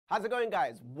How's it going,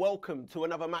 guys? Welcome to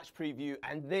another match preview,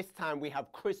 and this time we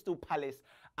have Crystal Palace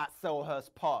at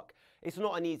Selhurst Park. It's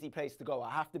not an easy place to go,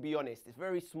 I have to be honest. It's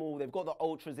very small, they've got the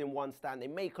ultras in one stand, they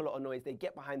make a lot of noise, they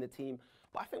get behind the team,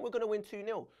 but I think we're going to win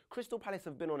 2-0. Crystal Palace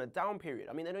have been on a down period.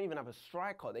 I mean, they don't even have a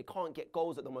striker, they can't get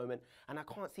goals at the moment, and I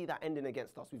can't see that ending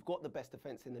against us. We've got the best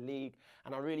defence in the league,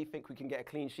 and I really think we can get a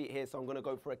clean sheet here, so I'm going to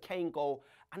go for a Kane goal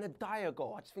and a Dyer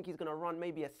goal. I just think he's going to run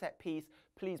maybe a set piece.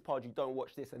 Please, Pardew, don't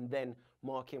watch this and then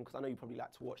mark him, because I know you probably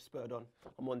like to watch Spurred On.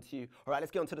 I'm on to you. All right,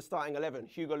 let's get on to the starting 11.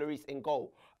 Hugo Lloris in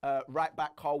goal. Right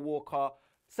back, Carl Walker.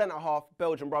 Centre half,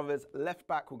 Belgian brothers. Left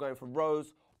back, we're going for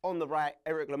Rose. On the right,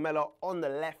 Eric Lamela. On the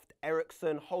left,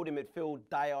 Ericsson. Holding midfield,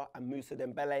 Dyer and Moussa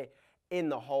Dembele. In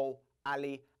the hole,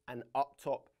 Ali. And up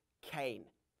top, Kane.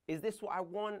 Is this what I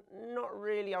want? Not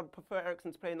really. I'd prefer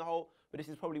Ericsson to play in the hole, but this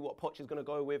is probably what Poch is going to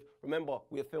go with. Remember,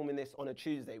 we're filming this on a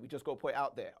Tuesday. We just got to put it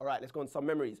out there. All right, let's go on some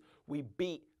memories. We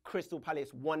beat Crystal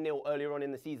Palace 1-0 earlier on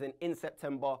in the season in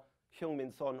September.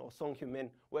 Heung-min Son, or Song Heung-min,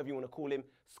 whatever you want to call him,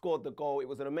 scored the goal. It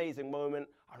was an amazing moment.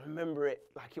 I remember it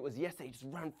like it was yesterday. He just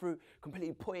ran through,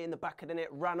 completely put it in the back of the net,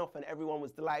 ran off, and everyone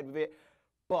was delighted with it.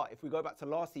 But if we go back to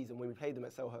last season when we played them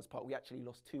at Selhurst Park, we actually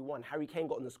lost 2-1. Harry Kane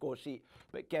got on the score sheet,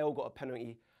 but Gale got a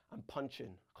penalty, and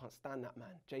Punchin, I can't stand that man,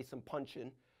 Jason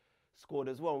Punchin, scored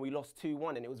as well, and we lost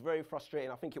 2-1, and it was very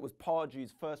frustrating. I think it was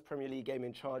Pardew's first Premier League game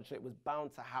in charge, so it was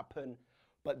bound to happen.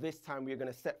 But this time we're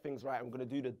going to set things right. I'm going to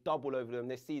do the double over them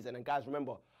this season. And guys,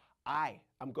 remember, I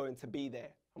am going to be there.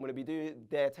 I'm going to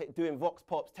be doing Vox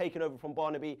Pops, taking over from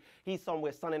Barnaby. He's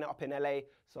somewhere sunning it up in LA,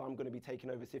 so I'm going to be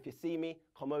taking over. So if you see me,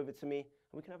 come over to me, and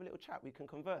we can have a little chat. We can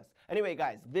converse. Anyway,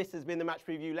 guys, this has been the match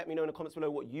preview. Let me know in the comments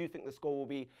below what you think the score will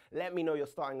be. Let me know your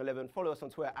starting 11. Follow us on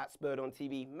Twitter at Spurred On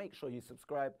TV. Make sure you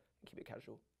subscribe and keep it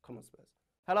casual. Come on, Spurs.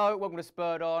 Hello, welcome to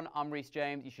Spurred On. I'm Reece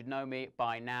James. You should know me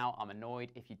by now. I'm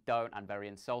annoyed if you don't and very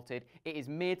insulted. It is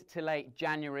mid to late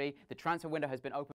January. The transfer window has been open